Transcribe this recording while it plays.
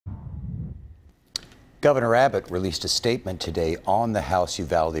Governor Abbott released a statement today on the House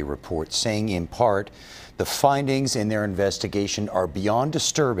Uvalde report, saying in part, the findings in their investigation are beyond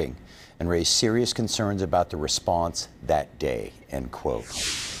disturbing and raise serious concerns about the response that day, end quote.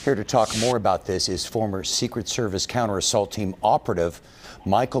 Here to talk more about this is former Secret Service counter-assault team operative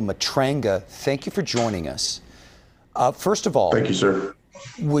Michael Matranga. Thank you for joining us. First of all, thank you, sir.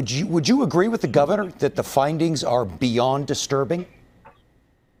 Would you agree with the governor that the findings are beyond disturbing?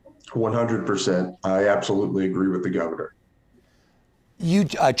 100%. I absolutely agree with the governor.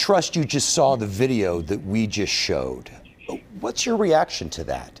 I trust you just saw the video that we just showed. What's your reaction to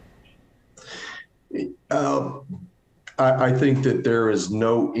that? I think that there is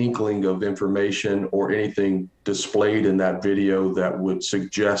no inkling of information or anything displayed in that video that would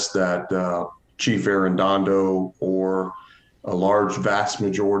suggest that Chief Arredondo or a large, vast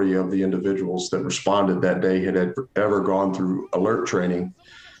majority of the individuals that responded that day had ever gone through alert training.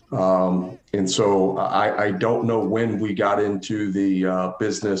 And so I don't know when we got into the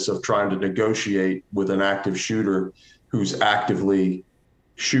business of trying to negotiate with an active shooter who's actively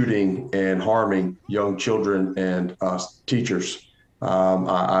shooting and harming young children and teachers.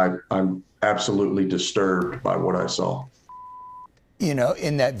 I'm absolutely disturbed by what I saw. You know,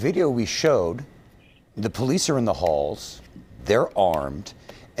 in that video we showed, the police are in the halls, they're armed,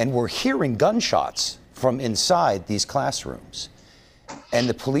 and we're hearing gunshots from inside these classrooms. And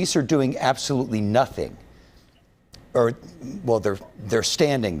the police are doing absolutely nothing. Or, well, they're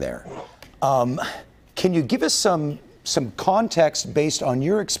standing there. Can you give us some context based on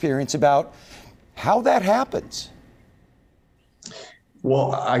your experience about how that happens?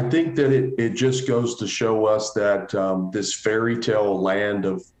 Well, I think that it just goes to show us that this fairy tale land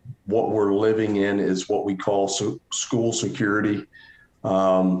of what we're living in is what we call school security,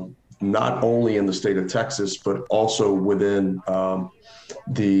 not only in the state of Texas, but also within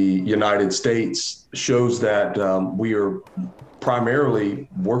the United States, shows that we are primarily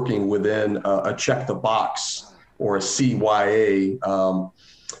working within a check the box or a CYA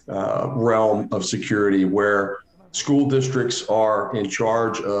realm of security, where school districts are in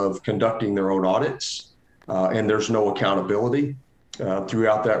charge of conducting their own audits, and there's no accountability.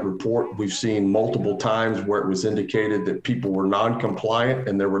 Throughout that report, we've seen multiple times where it was indicated that people were non-compliant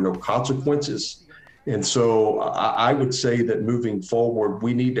and there were no consequences. And so I would say that moving forward,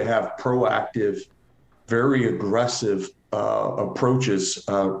 we need to have proactive, very aggressive approaches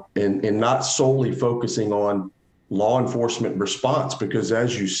and not solely focusing on law enforcement response, because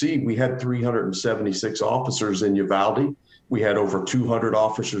as you see, we had 376 officers in Uvalde. We had over 200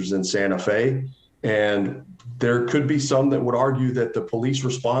 officers in Santa Fe. And there could be some that would argue that the police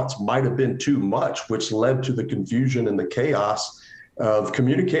response might have been too much, which led to the confusion and the chaos of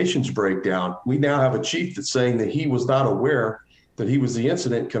communications breakdown. We now have a chief that's saying that he was not aware that he was the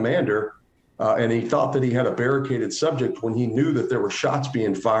incident commander, and he thought that he had a barricaded subject when he knew that there were shots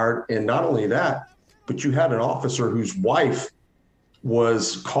being fired. And not only that, but you had an officer whose wife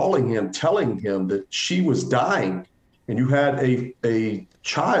was calling him, telling him that she was dying. And you had a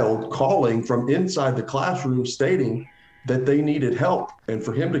child calling from inside the classroom stating that they needed help. And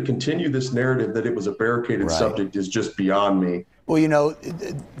for him to continue this narrative that it was a barricaded subject is just beyond me. Well, you know,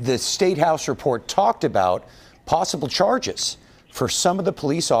 the State House report talked about possible charges for some of the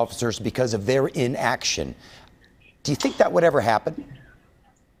police officers because of their inaction. Do you think that would ever happen?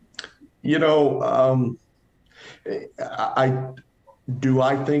 You know, I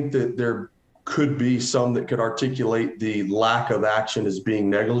think that there could be some that could articulate the lack of action as being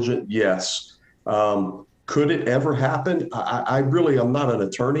negligent? Yes. Could it ever happen? I really am not an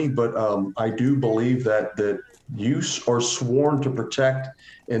attorney, but I do believe that you are sworn to protect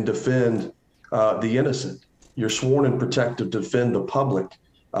and defend the innocent. You're sworn and protect to defend the public.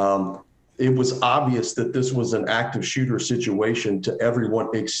 It was obvious that this was an active shooter situation to everyone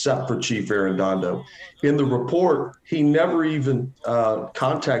except for Chief Arredondo. In the report, he never even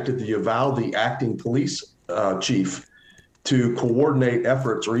contacted the Uvalde acting police chief to coordinate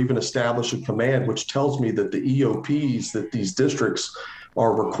efforts or even establish a command, which tells me that the EOPs that these districts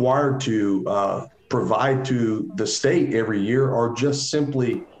are required to provide to the state every year are just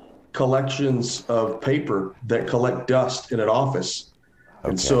simply collections of paper that collect dust in an office. Okay.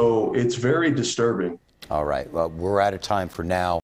 And so it's very disturbing. All right. Well, we're out of time for now.